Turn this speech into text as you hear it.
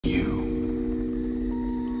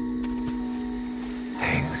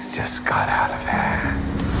Things just got out of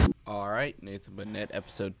hand. Alright, Nathan Burnett,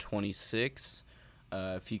 episode 26.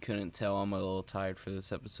 If you couldn't tell, I'm a little tired for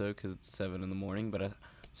this episode because it's 7 in the morning, but I'm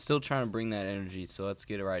still trying to bring that energy, so let's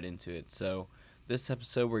get right into it. So, this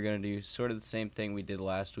episode we're going to do sort of the same thing we did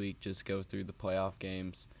last week, just go through the playoff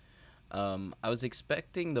games. I was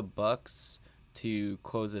expecting the Bucks to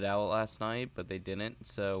close it out last night, but they didn't,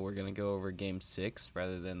 so we're going to go over Game 6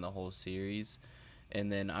 rather than the whole series. And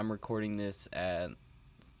then I'm recording this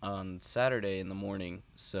on Saturday in the morning,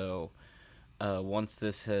 so once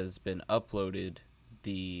this has been uploaded,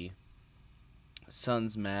 the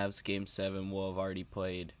Suns-Mavs Game 7 will have already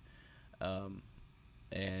played.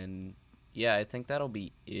 And yeah, I think that'll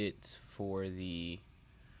be it for the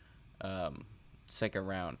second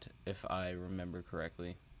round, if I remember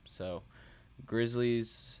correctly. So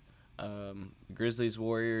Grizzlies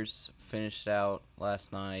Warriors finished out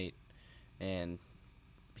last night, and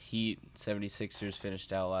Heat 76ers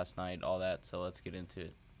finished out last night, all that, so let's get into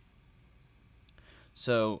it.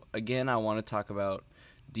 So again, I want to talk about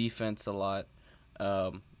defense a lot,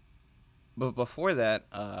 but before that,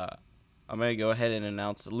 I'm going to go ahead and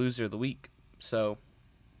announce the loser of the week. So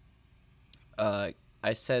I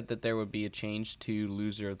said that there would be a change to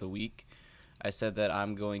loser of the week. I said that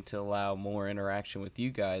I'm going to allow more interaction with you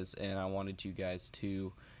guys, and I wanted you guys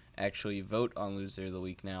to actually vote on loser of the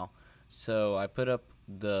week now. So I put up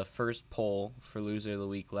the first poll for loser of the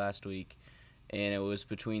week last week, and it was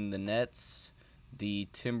between the Nets, the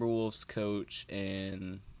Timberwolves coach,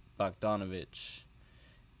 and Bogdanovich.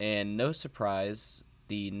 And no surprise,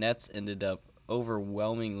 the Nets ended up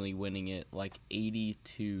overwhelmingly winning it, like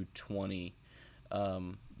 80-20,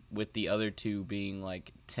 with the other two being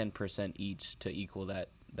like 10% each to equal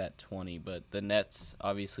that 20. But the Nets,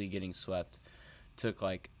 obviously getting swept, took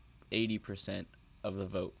like 80% of the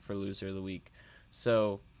vote for loser of the week.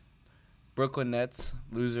 So Brooklyn Nets,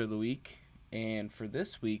 loser of the week. And for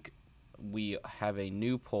this week, we have a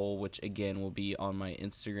new poll, which again will be on my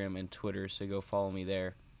Instagram and Twitter, so go follow me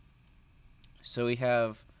there. So we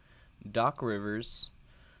have Doc Rivers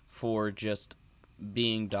for just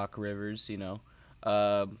being Doc Rivers, you know.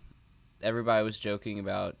 Everybody was joking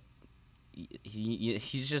about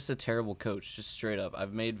he's just a terrible coach, just straight up.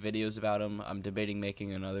 I've made videos about him. I'm debating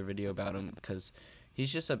making another video about him because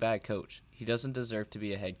he's just a bad coach. He doesn't deserve to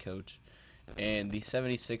be a head coach. And the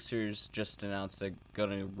 76ers just announced they're going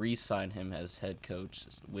to re-sign him as head coach,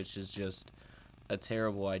 which is just a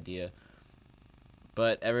terrible idea.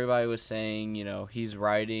 But everybody was saying, you know, he's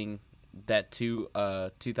riding that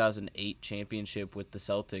 2008 championship with the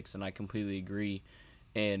Celtics, and I completely agree.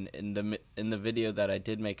 And in the video that I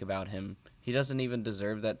did make about him, he doesn't even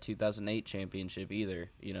deserve that 2008 championship either.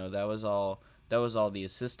 You know, that was all the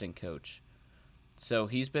assistant coach. So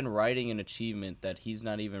he's been riding an achievement that he's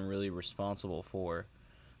not even really responsible for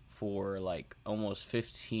like almost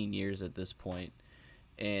 15 years at this point.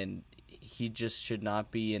 And he just should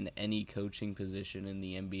not be in any coaching position in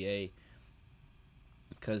the NBA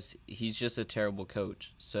because he's just a terrible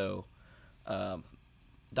coach. So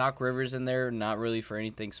Doc Rivers in there, not really for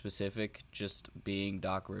anything specific, just being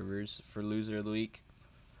Doc Rivers for loser of the week.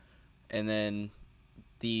 And then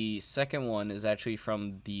the second one is actually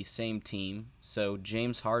from the same team, so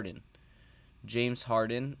James Harden. James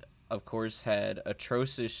Harden, of course, had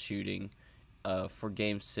atrocious shooting for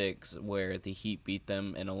Game 6, where the Heat beat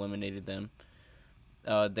them and eliminated them.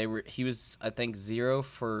 He was, I think, 0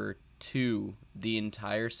 for 2 the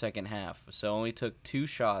entire second half, so only took 2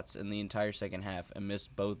 shots in the entire second half and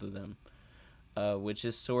missed both of them, which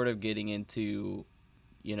is sort of getting into,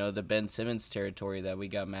 you know, the Ben Simmons territory that we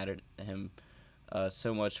got mad at him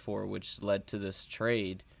so much for, which led to this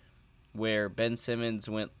trade where Ben Simmons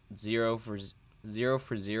went 0 for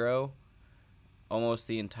 0 almost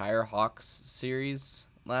the entire Hawks series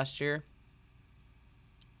last year,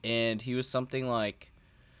 and he was something like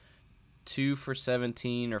 2 for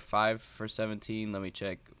 17 or 5 for 17, let me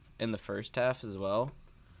check, in the first half as well.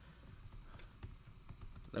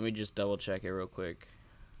 Let me just double check it real quick.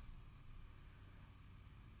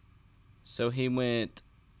 So he went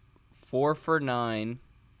 4 for 9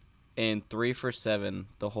 and 3 for 7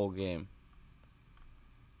 the whole game.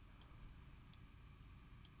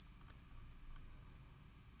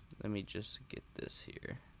 Let me just get this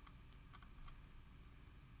here.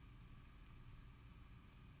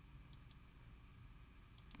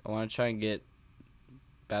 I want to try and get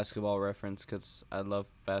Basketball Reference because I love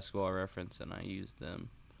Basketball Reference and I use them.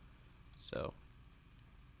 So,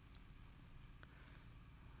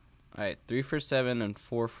 alright, 3 for 7 and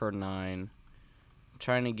 4 for 9. I'm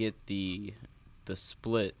trying to get the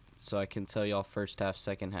split so I can tell y'all first half,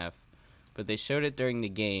 second half. But they showed it during the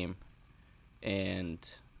game, and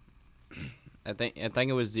I think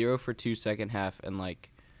it was 0 for 2 second half and like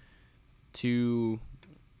 2,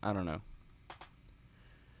 I don't know.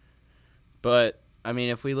 But I mean,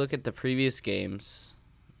 if we look at the previous games,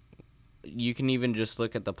 you can even just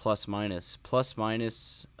look at the plus minus. Plus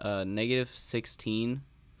minus negative 16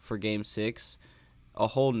 for game 6, a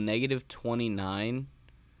whole negative 29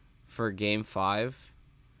 for game 5.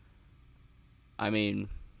 I mean,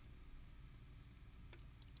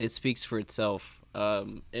 it speaks for itself.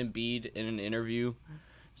 Embiid in an interview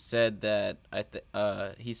said that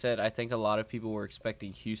he said, I think a lot of people were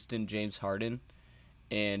expecting Houston James Harden,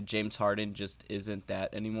 and James Harden just isn't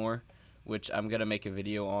that anymore, which I'm going to make a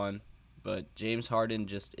video on. But James Harden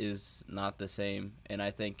just is not the same, and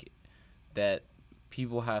I think that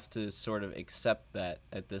people have to sort of accept that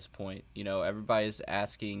at this point. You know, everybody's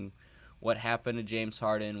asking what happened to James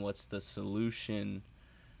Harden, what's the solution,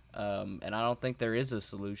 and I don't think there is a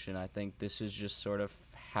solution. I think this is just sort of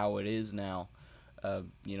how it is now.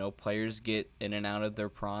 You know, players get in and out of their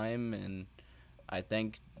prime, and I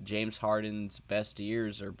think James Harden's best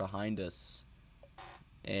years are behind us.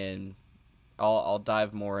 And I'll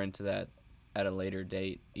dive more into that at a later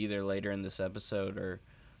date, either later in this episode or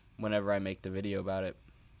whenever I make the video about it.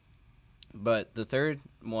 But the third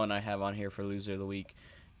one I have on here for Loser of the Week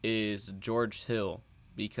is George Hill,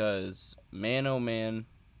 because man, oh man,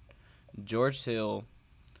 George Hill,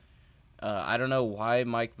 I don't know why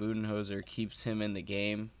Mike Budenholzer keeps him in the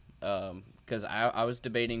game, because I was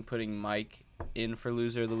debating putting Mike in for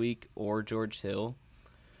Loser of the Week or George Hill,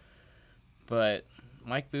 but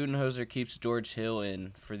Mike Budenholzer keeps George Hill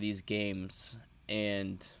in for these games,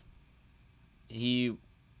 and he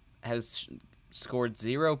has scored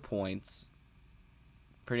 0 points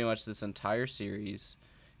pretty much this entire series.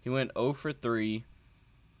 He went 0 for 3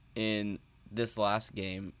 in this last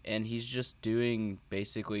game, and he's just doing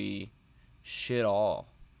basically shit all.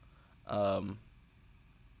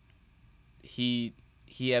 He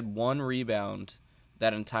had 1 rebound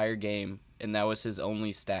that entire game, and that was his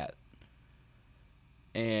only stat.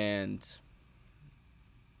 And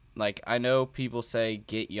like, I know people say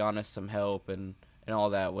get Giannis some help and all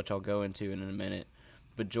that, which I'll go into in a minute.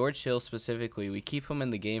 But George Hill specifically, we keep him in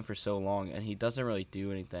the game for so long, and he doesn't really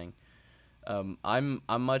do anything. I'm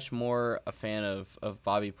much more a fan of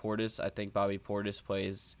Bobby Portis. I think Bobby Portis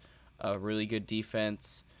plays a really good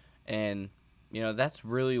defense, and you know, that's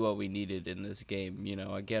really what we needed in this game. You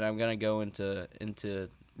know, again, I'm gonna go into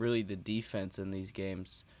really the defense in these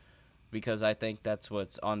games, because I think that's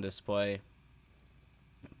what's on display.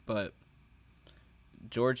 But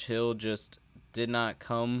George Hill just did not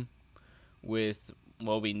come with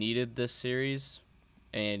what we needed this series,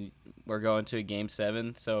 and we're going to a Game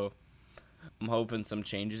 7, so I'm hoping some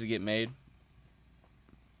changes get made.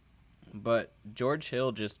 But George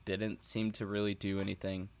Hill just didn't seem to really do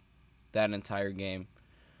anything that entire game,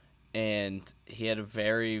 and he had a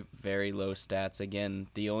very, very low stats. Again,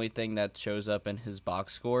 the only thing that shows up in his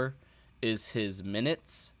box score is his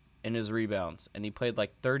minutes and his rebounds, and he played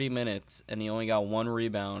like 30 minutes, and he only got 1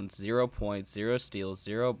 rebound, 0 points, 0 steals,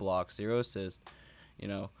 0 blocks, 0 assists, you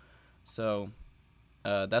know. So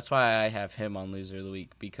that's why I have him on Loser of the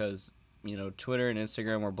Week, because, you know, Twitter and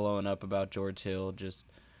Instagram were blowing up about George Hill. Just,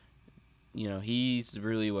 you know, he's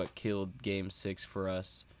really what killed Game 6 for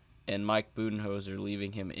us, and Mike Budenholzer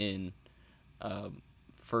leaving him in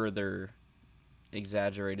further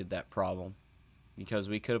exaggerated that problem, because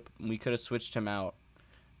we could have switched him out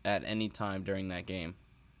at any time during that game.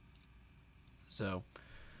 So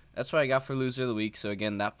that's what I got for Loser of the Week. So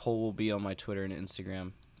again, that poll will be on my Twitter and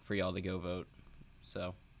Instagram for y'all to go vote.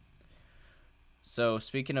 So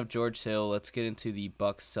speaking of George Hill, let's get into the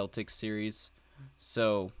Bucks-Celtics series.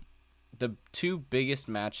 So the 2 biggest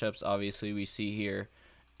matchups, obviously, we see here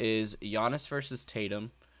is Giannis versus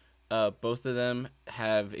Tatum. Both of them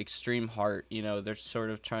have extreme heart. You know, they're sort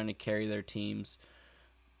of trying to carry their teams.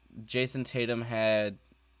 Jason Tatum had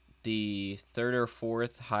the 3rd or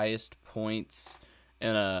 4th highest points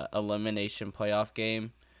in a elimination playoff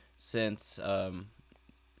game since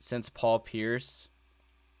Paul Pierce,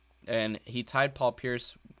 and he tied Paul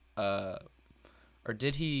Pierce, or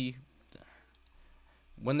did he?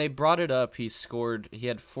 When they brought it up, he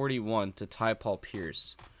had 41 to tie Paul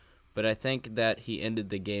Pierce, but I think that he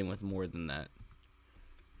ended the game with more than that.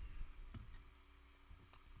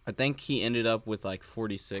 I think he ended up with like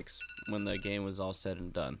 46 when the game was all said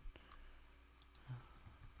and done.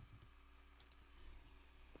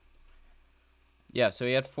 Yeah, so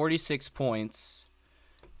he had 46 points,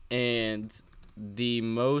 and the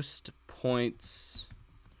most points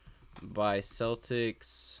by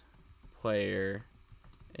Celtics player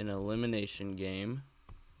in elimination game.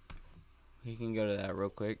 We can go to that real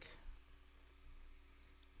quick.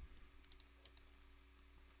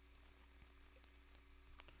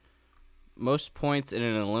 most points in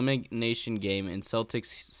an elimination game in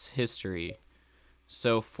Celtics history.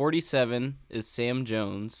 So 47 is Sam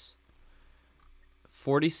Jones,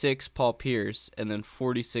 46 Paul Pierce, and then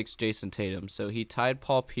 46 Jason Tatum. So he tied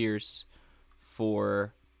Paul Pierce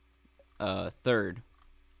for third.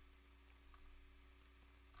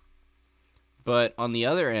 But on the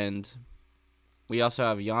other end, we also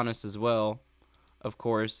have Giannis as well, of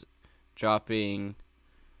course, dropping,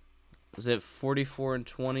 was it 44 and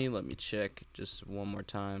 20? Let me check just one more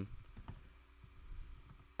time.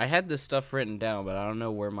 I had this stuff written down, but I don't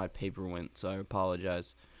know where my paper went, so I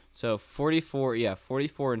apologize. So 44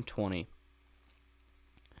 and 20.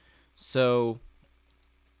 So,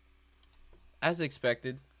 as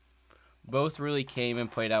expected, both really came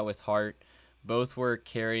and played out with heart. Both were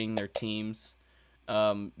carrying their teams.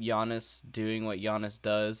 Giannis doing what Giannis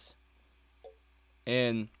does.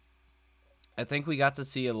 And I think we got to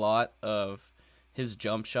see a lot of his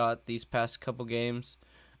jump shot these past couple games,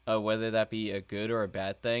 whether that be a good or a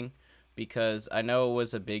bad thing, because I know it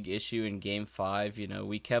was a big issue in Game 5. You know,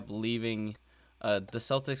 we kept leaving, the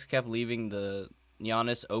Celtics kept leaving the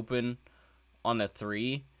Giannis open on the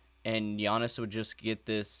 3, and Giannis would just get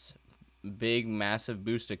this big, massive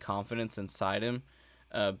boost of confidence inside him,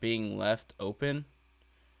 being left open.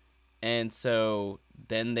 And so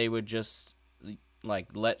then they would just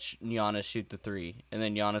let Giannis shoot the 3, and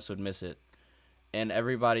then Giannis would miss it. And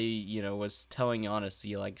everybody, was telling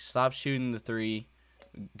Giannis, stop shooting the 3,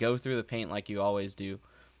 go through the paint like you always do.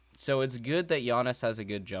 So it's good that Giannis has a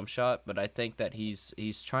good jump shot, but I think that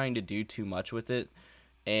he's trying to do too much with it.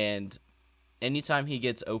 And anytime he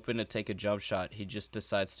gets open to take a jump shot, he just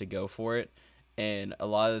decides to go for it. And a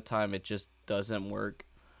lot of the time it just doesn't work.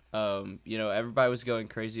 Everybody was going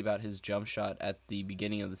crazy about his jump shot at the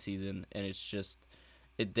beginning of the season, and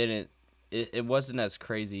it wasn't as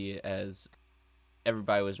crazy as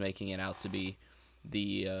everybody was making it out to be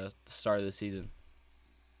the start of the season.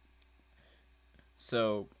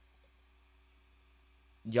 So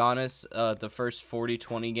Giannis, the first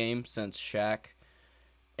 40-20 game since Shaq,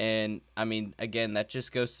 and I mean, again, that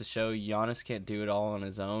just goes to show Giannis can't do it all on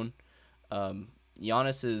his own.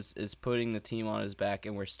 Giannis is putting the team on his back,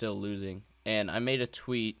 and we're still losing. And I made a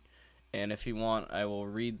tweet, and if you want, I will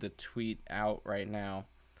read the tweet out right now.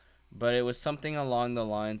 But it was something along the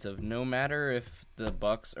lines of, no matter if the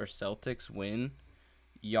Bucks or Celtics win,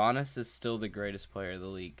 Giannis is still the greatest player of the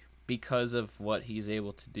league because of what he's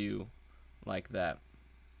able to do like that.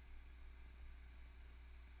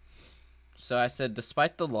 So I said,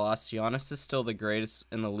 despite the loss, Giannis is still the greatest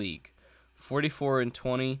in the league. 44 and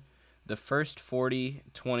 20. The first 40-20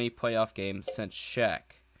 playoff game since Shaq.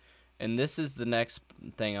 And this is the next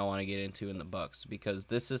thing I want to get into in the Bucks, because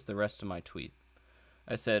this is the rest of my tweet.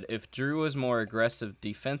 I said, if Drew was more aggressive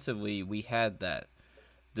defensively, we had that.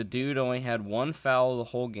 The dude only had one foul the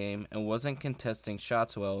whole game and wasn't contesting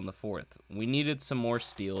shots well in the fourth. We needed some more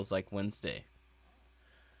steals like Wednesday.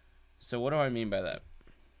 So what do I mean by that?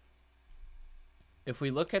 If we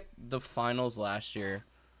look at the finals last year,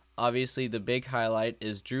 obviously, the big highlight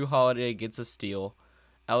is Drew Holiday gets a steal,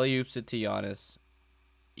 alley-oops it to Giannis,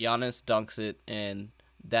 Giannis dunks it, and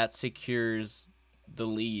that secures the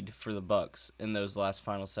lead for the Bucks in those last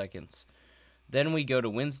final seconds. Then we go to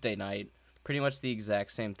Wednesday night, pretty much the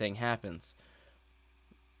exact same thing happens.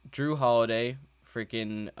 Drew Holiday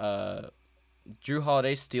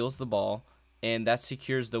steals the ball, and that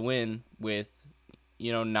secures the win with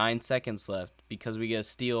 9 seconds left, because we get a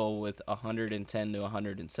steal with 110 to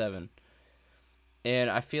 107. And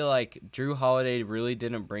I feel like Drew Holiday really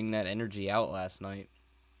didn't bring that energy out last night.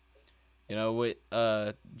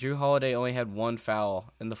 Drew Holiday only had one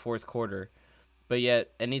foul in the fourth quarter, but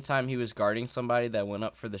yet anytime he was guarding somebody that went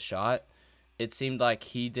up for the shot, it seemed like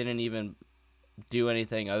he didn't even do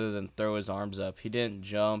anything other than throw his arms up. He didn't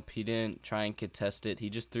jump. He didn't try and contest it. He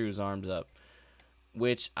just threw his arms up.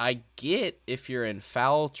 Which I get if you're in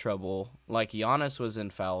foul trouble, like Giannis was in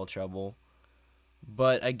foul trouble.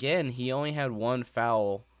 But again, he only had one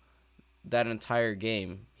foul that entire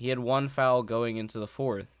game. He had one foul going into the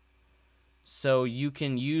fourth. So you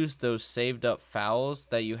can use those saved up fouls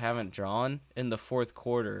that you haven't drawn in the fourth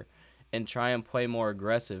quarter and try and play more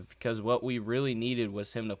aggressive, because what we really needed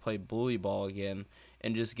was him to play bully ball again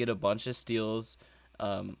and just get a bunch of steals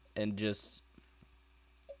and just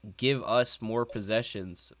give us more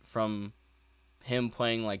possessions from him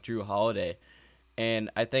playing like Drew Holiday. And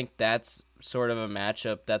I think that's sort of a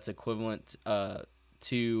matchup that's equivalent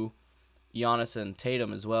to Giannis and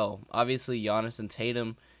Tatum as well. Obviously, Giannis and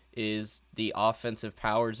Tatum is the offensive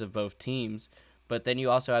powers of both teams, but then you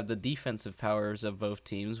also have the defensive powers of both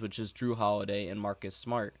teams, which is Drew Holiday and Marcus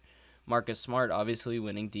Smart. Marcus Smart obviously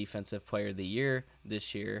winning Defensive Player of the Year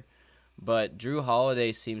this year, but Drew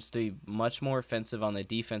Holiday seems to be much more offensive on the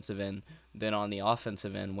defensive end than on the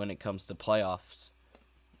offensive end when it comes to playoffs.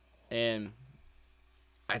 And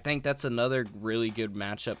I think that's another really good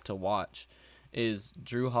matchup to watch is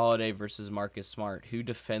Drew Holiday versus Marcus Smart. Who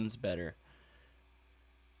defends better?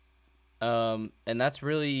 And that's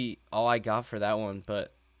really all I got for that one.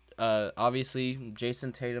 But obviously,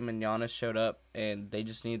 Jason Tatum and Giannis showed up, and they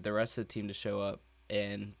just need the rest of the team to show up,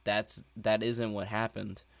 and that isn't what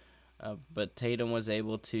happened. But Tatum was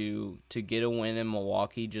able to get a win in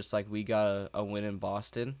Milwaukee, just like we got a win in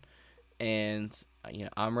Boston. And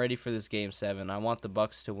I'm ready for this Game 7. I want the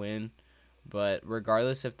Bucks to win, but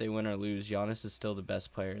regardless if they win or lose, Giannis is still the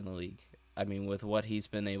best player in the league. I mean, with what he's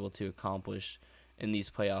been able to accomplish in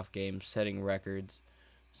these playoff games, setting records.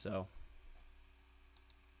 So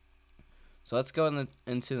let's go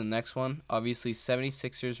into the next one. Obviously,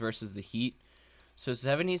 76ers versus the Heat. So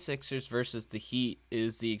 76ers versus the Heat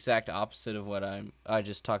is the exact opposite of what I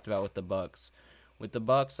just talked about with the Bucks. With the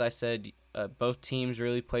Bucks, I said both teams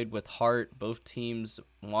really played with heart. Both teams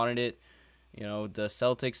wanted it. The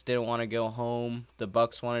Celtics didn't want to go home. The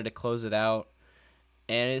Bucks wanted to close it out.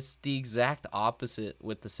 And it's the exact opposite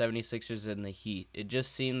with the 76ers and the Heat. It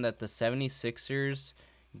just seemed that the 76ers,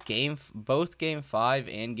 both Game 5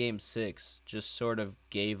 and Game 6, just sort of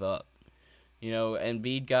gave up.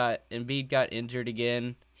 Embiid got injured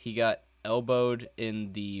again. He got elbowed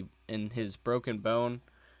in his broken bone,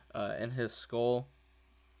 in his skull.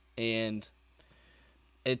 And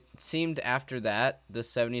it seemed after that, the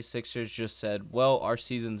 76ers just said, well, our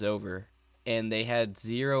season's over. And they had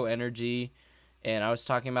zero energy. And I was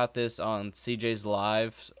talking about this on CJ's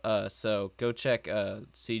Live, so go check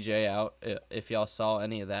CJ out if y'all saw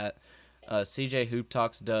any of that. CJ Hoop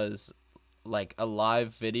Talks does like a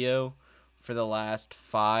live video for the last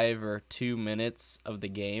 5 or 2 minutes of the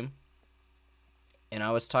game. And I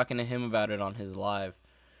was talking to him about it on his live.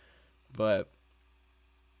 But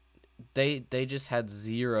they just had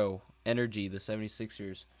zero energy, the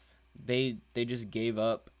 76ers. They just gave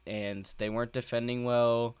up, and they weren't defending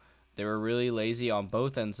well. They were really lazy on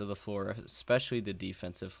both ends of the floor, especially the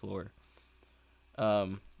defensive floor.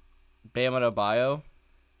 Bam Adebayo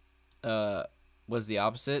was the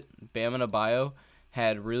opposite. Bam Adebayo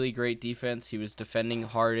had really great defense. He was defending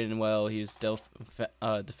Harden well. He was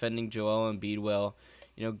defending Joel Embiid well,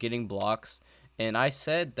 getting blocks. And I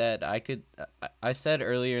said that I said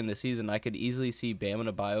earlier in the season I could easily see Bam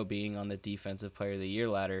Adebayo being on the Defensive Player of the Year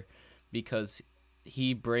ladder because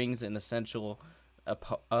he brings an essential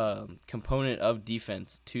component of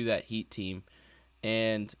defense to that Heat team,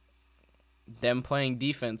 and them playing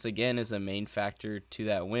defense again is a main factor to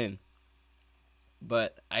that win.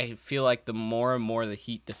 But I feel like the more and more the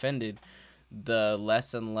Heat defended, the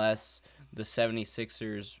less and less the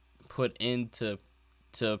 76ers put into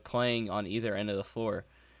playing on either end of the floor.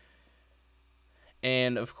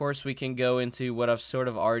 And of course we can go into what I've sort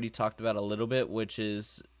of already talked about a little bit, which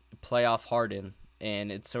is playoff Harden.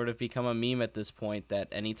 And it's sort of become a meme at this point that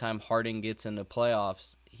anytime Harden gets into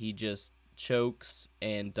playoffs, he just chokes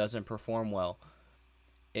and doesn't perform well.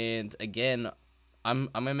 And again, I'm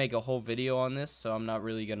going to make a whole video on this, so I'm not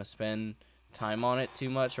really going to spend time on it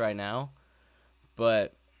too much right now.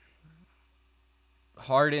 But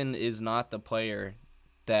Harden is not the player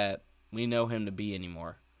that we know him to be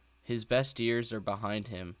anymore. His best years are behind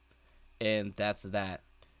him, and that's that.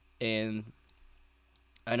 And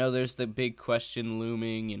I know there's the big question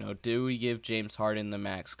looming, do we give James Harden the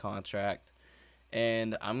max contract?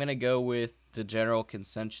 And I'm going to go with the general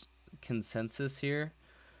consensus here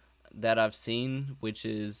that I've seen, which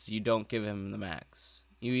is you don't give him the max.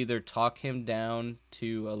 You either talk him down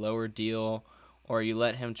to a lower deal or you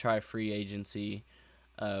let him try free agency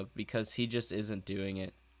because he just isn't doing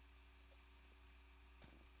it.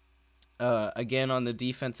 Again, on the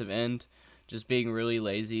defensive end, just being really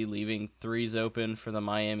lazy, leaving threes open for the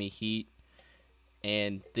Miami Heat.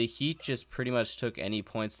 And the Heat just pretty much took any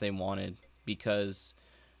points they wanted because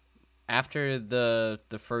after the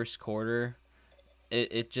first quarter,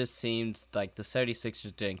 it just seemed like the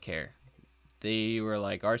 76ers didn't care. They were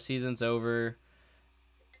like, our season's over,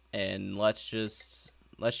 and let's just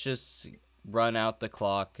run out the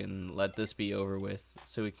clock and let this be over with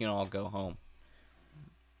so we can all go home.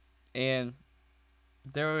 And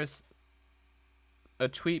there was a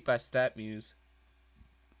tweet by StatMuse.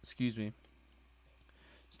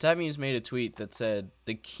 StatMuse made a tweet that said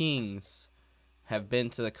the Kings have been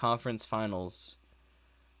to the conference finals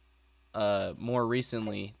more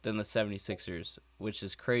recently than the 76ers, which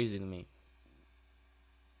is crazy to me.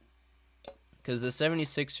 Because the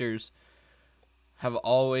 76ers have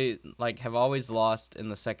always lost in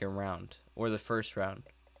the second round or the first round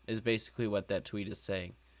is basically what that tweet is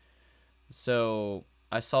saying. So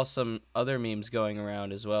I saw some other memes going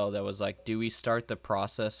around as well that was like, do we start the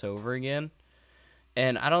process over again?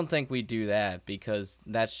 And I don't think we do that, because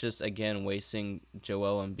that's just, again, wasting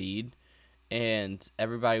Joel Embiid. And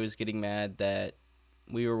everybody was getting mad that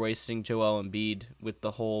we were wasting Joel Embiid with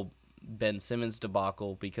the whole Ben Simmons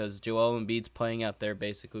debacle, because Joel Embiid's playing out there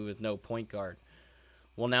basically with no point guard.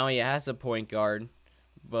 Well, now he has a point guard,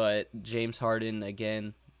 but James Harden,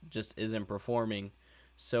 again, just isn't performing.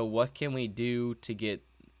 So what can we do to get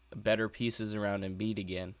better pieces around Embiid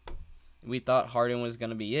again? We thought Harden was going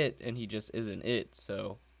to be it, and he just isn't it.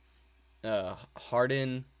 So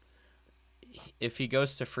Harden, if he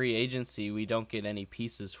goes to free agency, we don't get any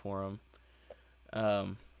pieces for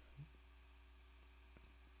him.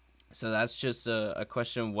 So that's just a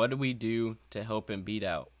question. What do we do to help Embiid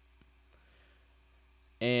out?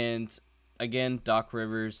 And again, Doc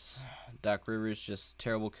Rivers, just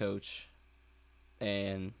terrible coach,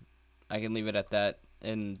 and I can leave it at that.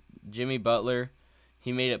 And Jimmy Butler,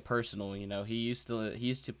 he made it personal. He used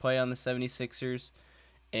to play on the 76ers,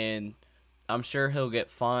 and I'm sure he'll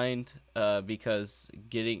get fined because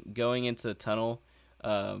going into the tunnel.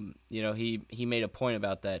 He made a point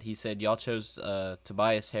about that. He said, y'all chose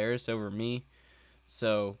Tobias Harris over me.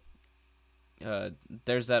 So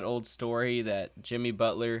there's that old story that Jimmy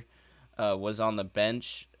Butler was on the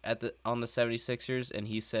bench on the 76ers, and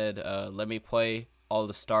he said, let me play all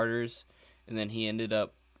the starters, and then he ended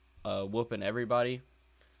up whooping everybody.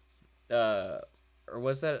 Or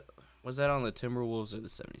was that on the Timberwolves or the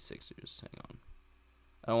 76ers? Hang on.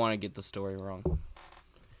 I don't want to get the story wrong.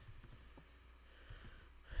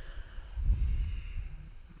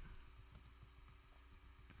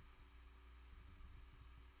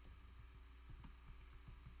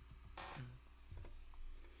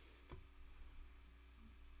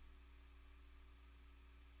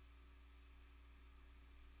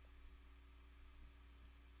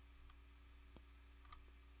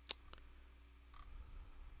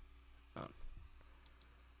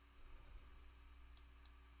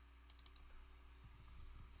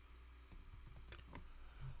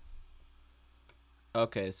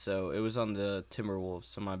 Okay, so it was on the Timberwolves,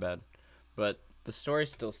 so my bad. But the story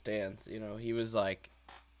still stands. He was like,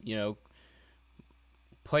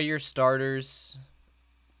 play your starters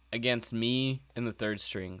against me and the third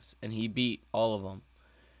strings, and he beat all of them.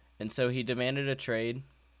 And so he demanded a trade,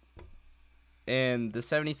 and the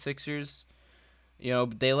 76ers,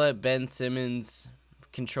 they let Ben Simmons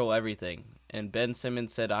control everything. And Ben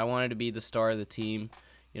Simmons said, I wanted to be the star of the team,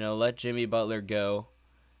 let Jimmy Butler go.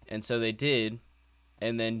 And so they did.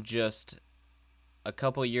 And then just a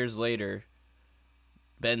couple years later,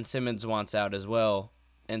 Ben Simmons wants out as well.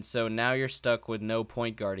 And so now you're stuck with no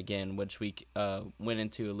point guard again, which we went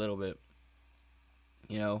into a little bit.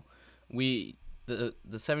 The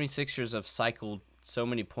 76ers have cycled so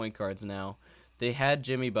many point guards now. They had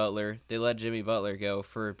Jimmy Butler. They let Jimmy Butler go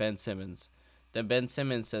for Ben Simmons. Then Ben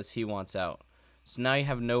Simmons says he wants out. So now you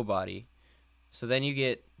have nobody. So then you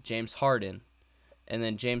get James Harden. And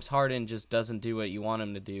then James Harden just doesn't do what you want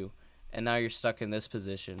him to do. And now you're stuck in this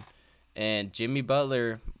position. And Jimmy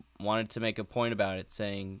Butler wanted to make a point about it,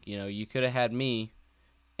 saying, you could have had me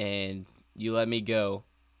and you let me go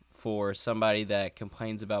for somebody that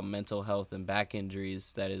complains about mental health and back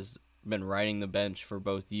injuries that has been riding the bench for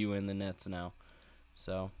both you and the Nets now.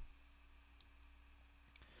 So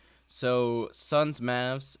Suns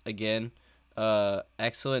Mavs, again,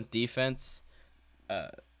 excellent defense.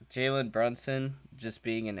 Jalen Brunson just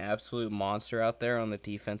being an absolute monster out there on the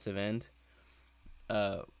defensive end.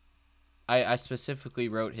 I specifically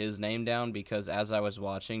wrote his name down because as I was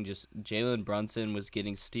watching, just Jalen Brunson was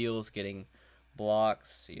getting steals, getting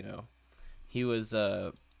blocks. He was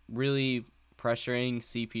really pressuring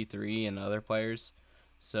CP3 and other players.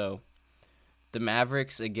 So the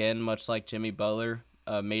Mavericks, again, much like Jimmy Butler,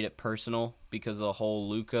 made it personal because of the whole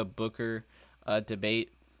Luka Booker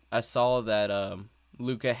debate. I saw that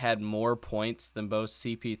Luka had more points than both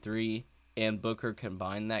CP3 and Booker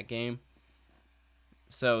combined that game.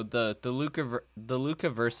 So the Luka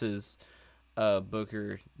versus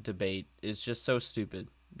Booker debate is just so stupid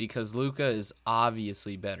because Luka is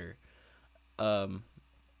obviously better.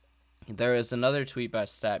 There is another tweet by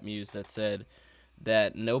StatMuse that said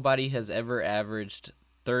that nobody has ever averaged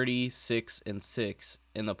 36-6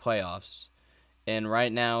 in the playoffs, and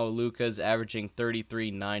right now Luka's averaging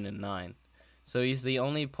 33, 9, and 9. So he's the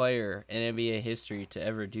only player in NBA history to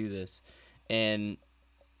ever do this. And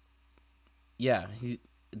yeah,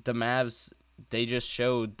 the Mavs, they just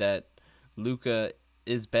showed that Luka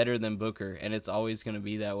is better than Booker, and it's always going to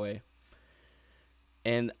be that way.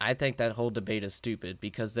 And I think that whole debate is stupid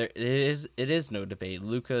because it is no debate.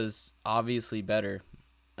 Luka's obviously better,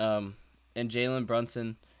 and Jalen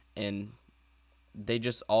Brunson, and they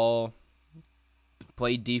just all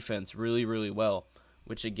played defense really, really well,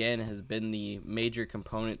 which again has been the major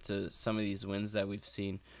component to some of these wins that we've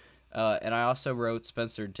seen. And I also wrote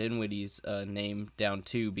Spencer Dinwiddie's name down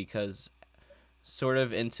too because sort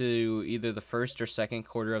of into either the first or second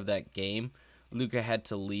quarter of that game, Luka had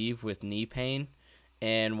to leave with knee pain.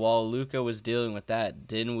 And while Luka was dealing with that,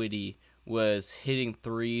 Dinwiddie was hitting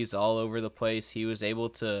threes all over the place. He was able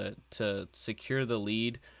to secure the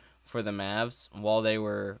lead for the Mavs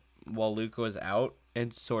while Luka was out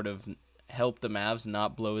and sort of help the Mavs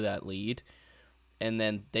not blow that lead. And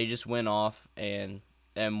then they just went off and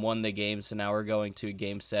won the game. So now we're going to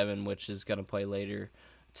Game 7, which is going to play later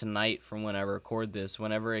tonight from when I record this.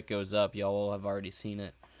 Whenever it goes up, y'all will have already seen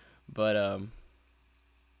it. But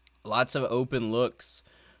lots of open looks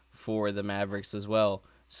for the Mavericks as well.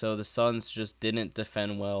 So the Suns just didn't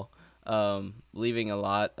defend well, leaving a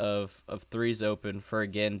lot of threes open for,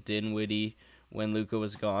 again, Dinwiddie when Luka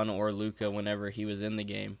was gone or Luka whenever he was in the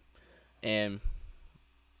game. And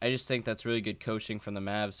I just think that's really good coaching from the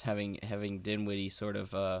Mavs, having Dinwiddie sort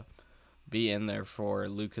of be in there for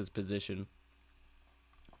Luka's position.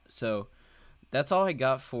 So that's all I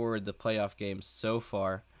got for the playoff games so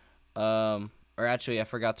far. Or actually, I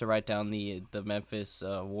forgot to write down the Memphis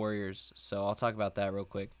Warriors, so I'll talk about that real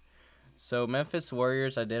quick. So Memphis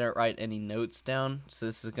Warriors, I didn't write any notes down, so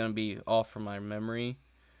this is going to be all from my memory.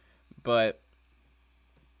 But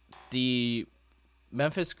the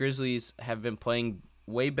Memphis Grizzlies have been playing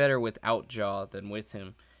way better without Ja than with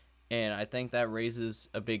him, and I think that raises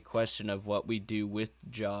a big question of what we do with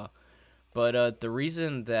Ja. But the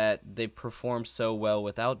reason that they perform so well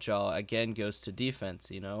without Ja, again, goes to defense.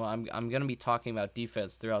 You know, I'm going to be talking about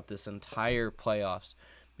defense throughout this entire playoffs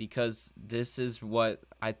because this is what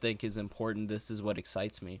I think is important. This is what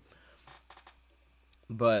excites me.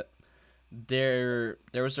 But there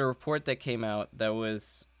was a report that came out that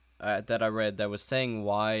was that I read that was saying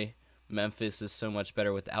why Memphis is so much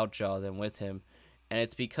better without Ja than with him, and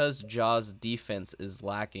it's because Ja's defense is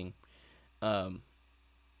lacking.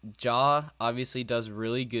 Ja obviously does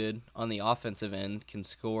really good on the offensive end, can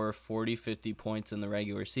score 40, 50 points in the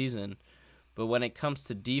regular season. But when it comes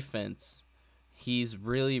to defense, he's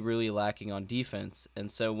really, really lacking on defense.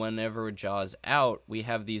 And so whenever Ja's out, we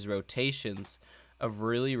have these rotations of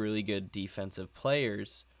really, really good defensive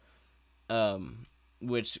players,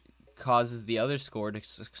 which causes the other score to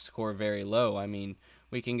score very low. I mean,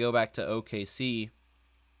 we can go back to OKC,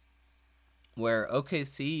 where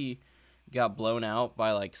OKC got blown out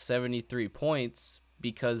by like 73 points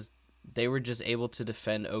because they were just able to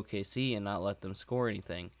defend OKC and not let them score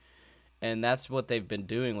anything. And that's what they've been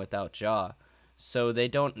doing without Ja. So they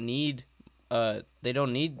don't need Ja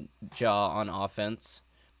on offense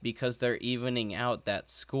because they're evening out that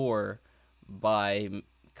score by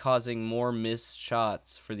causing more missed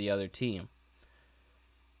shots for the other team.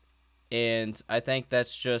 And I think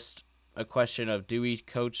that's just a question of, do we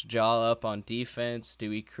coach Ja up on defense? Do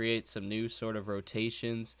we create some new sort of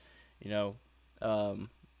rotations? You know,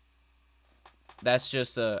 that's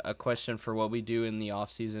just a question for what we do in the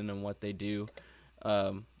offseason and what they do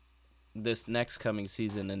this next coming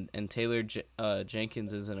season. And Taylor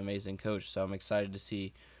Jenkins is an amazing coach, so I'm excited to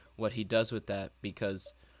see what he does with that,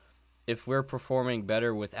 because if we're performing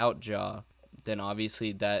better without Ja, then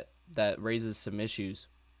obviously that raises some issues.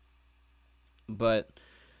 But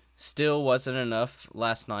still wasn't enough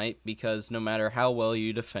last night, because no matter how well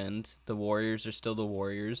you defend, the Warriors are still the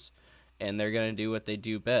Warriors, and they're going to do what they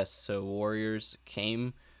do best. So Warriors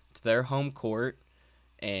came to their home court,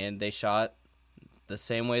 and they shot the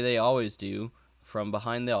same way they always do, from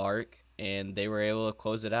behind the arc, and they were able to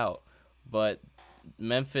close it out. But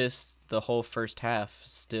Memphis, the whole first half,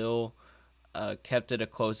 still kept it a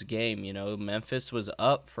close game. You know, Memphis was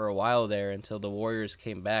up for a while there until the Warriors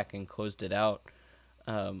came back and closed it out.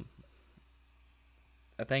 I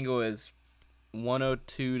think it was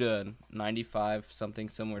 102 to 95, something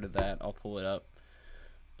similar to that. I'll pull it up.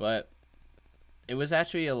 But it was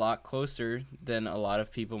actually a lot closer than a lot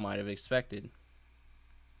of people might have expected,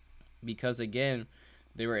 because, again,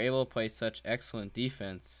 they were able to play such excellent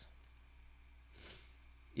defense.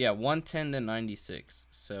 Yeah, 110 to 96.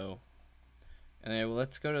 So, and then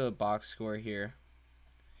let's go to the box score here.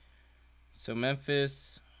 So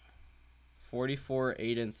Memphis, 44,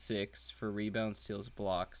 8, and 6 for rebounds, steals,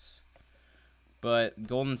 blocks. But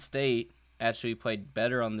Golden State actually played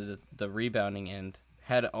better on the rebounding end.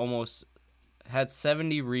 Had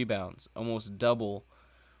 70 rebounds, almost double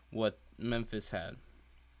what Memphis had.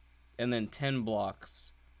 And then 10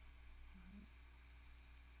 blocks.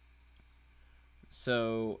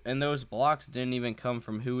 So, and those blocks didn't even come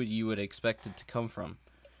from who you would expect it to come from.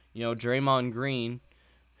 You know, Draymond Green,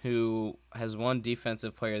 who has won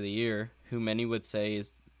Defensive Player of the Year, who many would say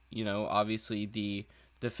is, you know, obviously the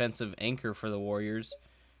defensive anchor for the Warriors,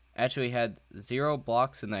 actually had 0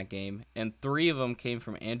 blocks in that game, and 3 of them came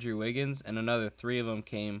from Andrew Wiggins, and another 3 of them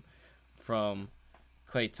came from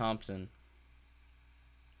Klay Thompson.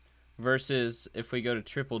 Versus if we go to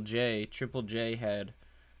Triple J had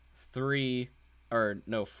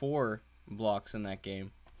 4 blocks in that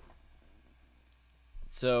game.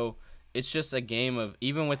 So it's just a game of,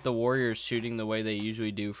 even with the Warriors shooting the way they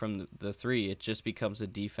usually do from the 3, it just becomes a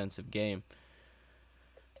defensive game.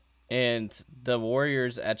 And the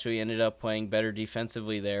Warriors actually ended up playing better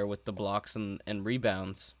defensively there with the blocks and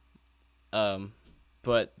rebounds.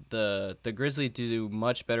 But the Grizzlies do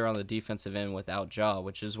much better on the defensive end without Ja,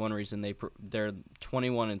 which is one reason they're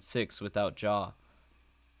 21-6 without Ja.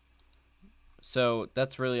 So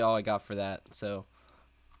that's really all I got for that. So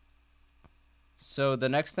the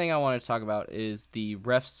next thing I want to talk about is the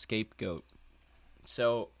ref scapegoat.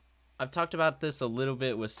 So I've talked about this a little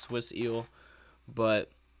bit with Swiss Eel,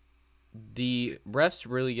 but the refs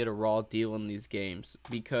really get a raw deal in these games,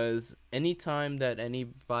 because anytime that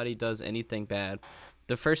anybody does anything bad,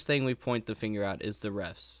 the first thing we point the finger at is the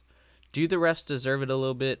refs. Do the refs deserve it a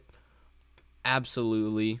little bit?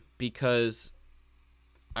 Absolutely, because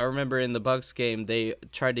I remember in the Bucks game, they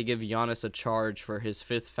tried to give Giannis a charge for his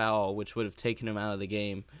 5th foul, which would have taken him out of the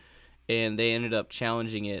game, and they ended up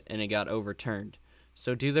challenging it, and it got overturned.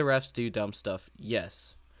 So do the refs do dumb stuff?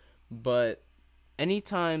 Yes. But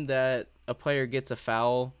anytime that a player gets a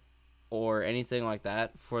foul or anything like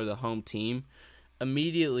that for the home team,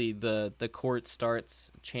 immediately the court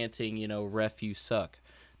starts chanting, you know, ref, you suck.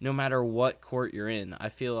 No matter what court you're in, I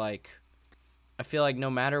feel like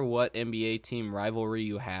no matter what NBA team rivalry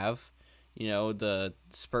you have, you know, the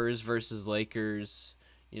Spurs versus Lakers,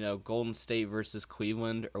 you know, Golden State versus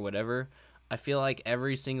Cleveland or whatever, I feel like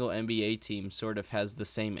every single NBA team sort of has the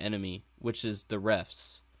same enemy, which is the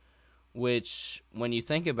refs. Which, when you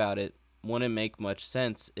think about it, wouldn't make much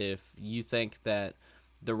sense. If you think that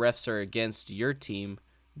the refs are against your team,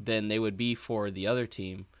 then they would be for the other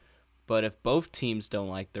team. But if both teams don't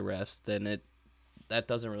like the refs, then that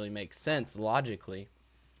doesn't really make sense logically.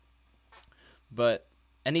 But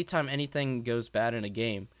anytime anything goes bad in a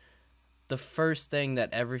game, the first thing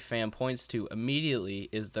that every fan points to immediately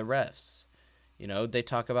is the refs. You know, they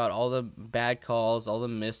talk about all the bad calls, all the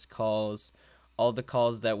missed calls, all the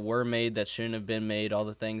calls that were made that shouldn't have been made, all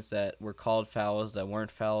the things that were called fouls that weren't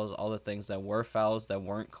fouls, all the things that were fouls that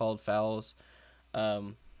weren't called fouls,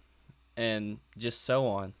 and just so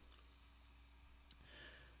on.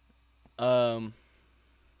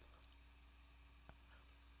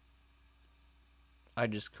 I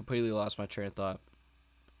just completely lost my train of thought.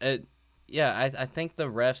 I think the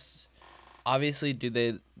refs, obviously, do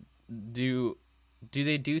they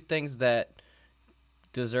do things that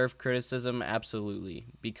deserve criticism? Absolutely,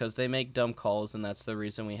 because they make dumb calls, and that's the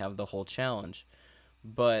reason we have the whole challenge.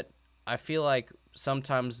 But I feel like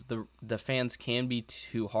sometimes the fans can be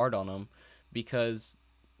too hard on them, because,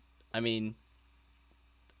 I mean,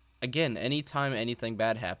 again, anytime anything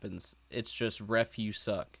bad happens, it's just ref, you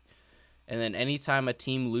suck. And then anytime a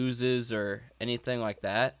team loses or anything like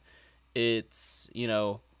that, it's, you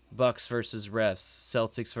know, Bucks versus refs,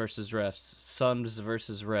 Celtics versus refs, Suns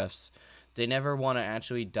versus refs. They never want to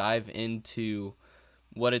actually dive into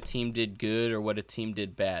what a team did good or what a team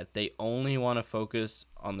did bad. They only want to focus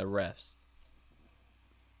on the refs.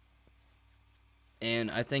 And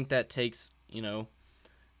I think that takes, you know,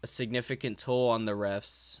 a significant toll on the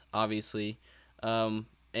refs, obviously. And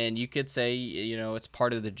you could say, you know, it's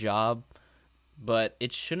part of the job, but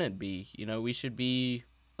it shouldn't be. You know, we should be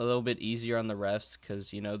a little bit easier on the refs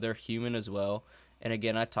because, you know, they're human as well. And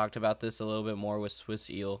again, I talked about this a little bit more with Swiss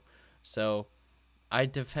Eel. So I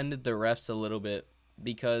defended the refs a little bit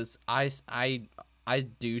because I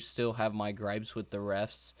do still have my gripes with the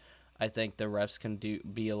refs. I think the refs can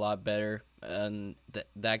be a lot better, and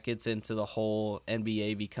that gets into the whole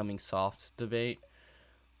NBA becoming soft debate.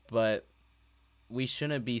 But we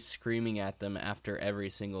shouldn't be screaming at them after every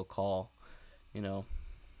single call, you know.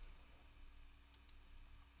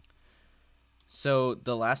 So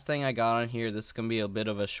the last thing I got on here, this is going to be a bit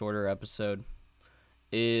of a shorter episode,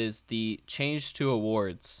 is the change to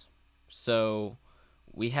awards. So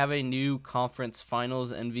we have a new conference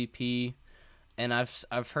finals MVP, and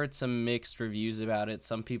I've heard some mixed reviews about it.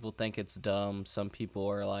 Some people think it's dumb. Some people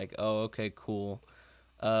are like, oh, okay, cool.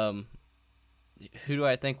 who do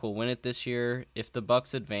I think will win it this year? If the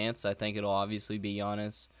Bucks advance, I think it'll obviously be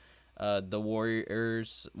Giannis. The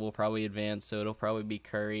Warriors will probably advance, so it'll probably be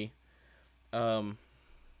Curry. Um,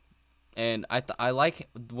 and I like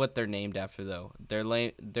what they're named after though. They're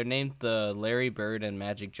named the Larry Bird and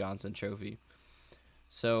Magic Johnson Trophy.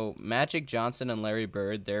 So Magic Johnson and Larry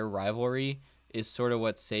Bird, their rivalry is sort of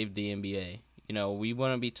what saved the NBA. You know, we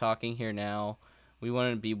wouldn't be talking here now. We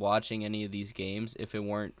wouldn't be watching any of these games if it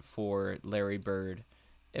weren't for Larry Bird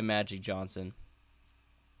and Magic Johnson.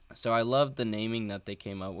 So I love the naming that they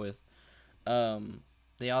came up with.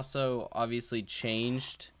 They also obviously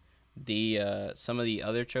changed the some of the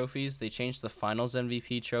other trophies. They changed the Finals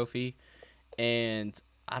MVP trophy, and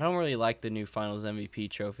I don't really like the new Finals MVP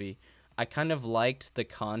trophy. I kind of liked the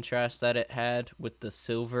contrast that it had with the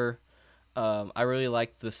silver. I really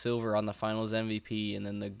liked the silver on the Finals MVP and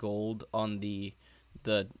then the gold on the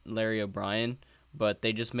Larry O'Brien, but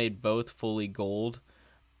they just made both fully gold.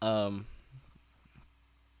 Um,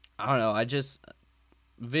 I don't know. I just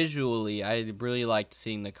visually, I really liked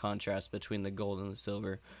seeing the contrast between the gold and the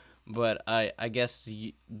silver, but I guess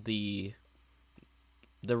the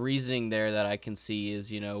reasoning there that I can see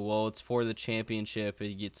is, you know, well, it's for the championship,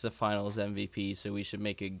 it gets the Finals MVP, so we should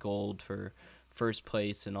make it gold for first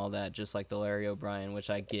place and all that, just like the Larry O'Brien, which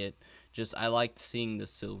I get. Just I liked seeing the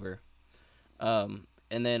silver.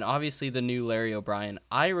 And then obviously the new Larry O'Brien.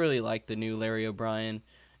 I really like the new Larry O'Brien,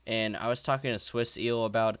 and I was talking to Swiss Eel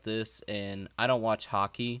about this, and I don't watch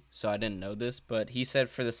hockey, so I didn't know this, but he said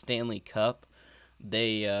for the Stanley Cup,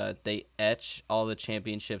 they etch all the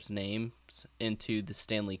championships names into the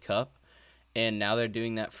Stanley Cup, and now they're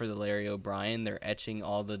doing that for the Larry O'Brien. They're etching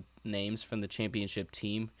all the names from the championship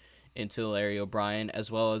team into Larry O'Brien,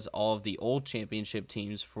 as well as all of the old championship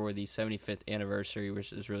teams for the 75th anniversary,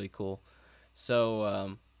 which is really cool.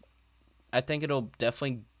 So I think it'll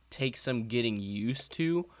definitely take some getting used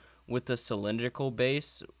to with the cylindrical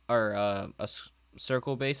base, or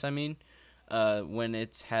circle base, I mean, when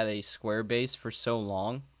it's had a square base for so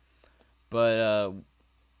long. But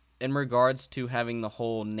in regards to having the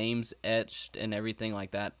whole names etched and everything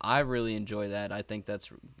like that, I really enjoy that. I think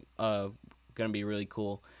that's going to be really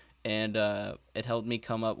cool. And it helped me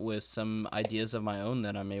come up with some ideas of my own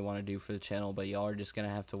that I may want to do for the channel, but y'all are just going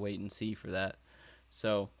to have to wait and see for that.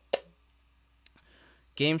 So,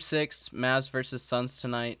 Game 6, Mavs versus Suns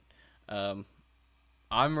tonight. I'm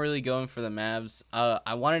really going for the Mavs.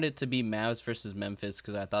 I wanted it to be Mavs versus Memphis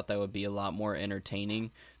because I thought that would be a lot more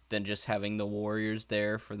entertaining than just having the Warriors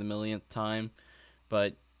there for the millionth time.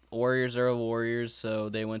 But Warriors are Warriors, so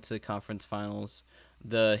they went to the conference finals.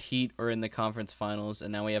 The Heat are in the conference finals,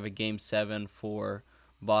 and now we have a Game 7 for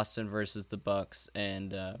Boston versus the Bucks.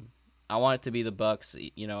 And I want it to be the Bucks.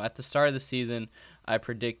 You know, at the start of the season, I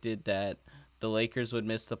predicted that the Lakers would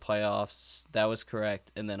miss the playoffs. That was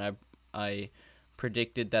correct. And then I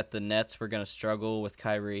predicted that the Nets were going to struggle with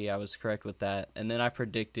Kyrie. I was correct with that. And then I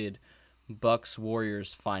predicted Bucks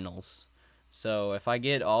Warriors finals. So if I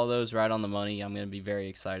get all those right on the money, I'm going to be very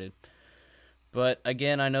excited. But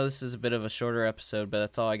again, I know this is a bit of a shorter episode, but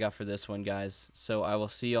that's all I got for this one, guys. So I will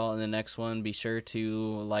see y'all in the next one. Be sure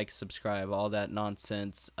to like, subscribe, all that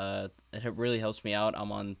nonsense. It really helps me out.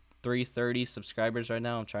 I'm on 330 subscribers right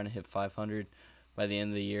now. I'm trying to hit 500 by the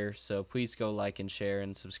end of the year. So please go like and share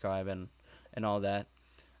and subscribe and all that.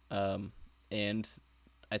 And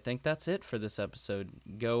I think that's it for this episode.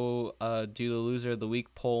 Go do the Loser of the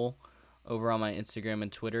Week poll over on my Instagram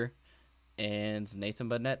and Twitter. And Nathan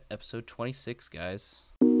Burnett, episode 26, guys.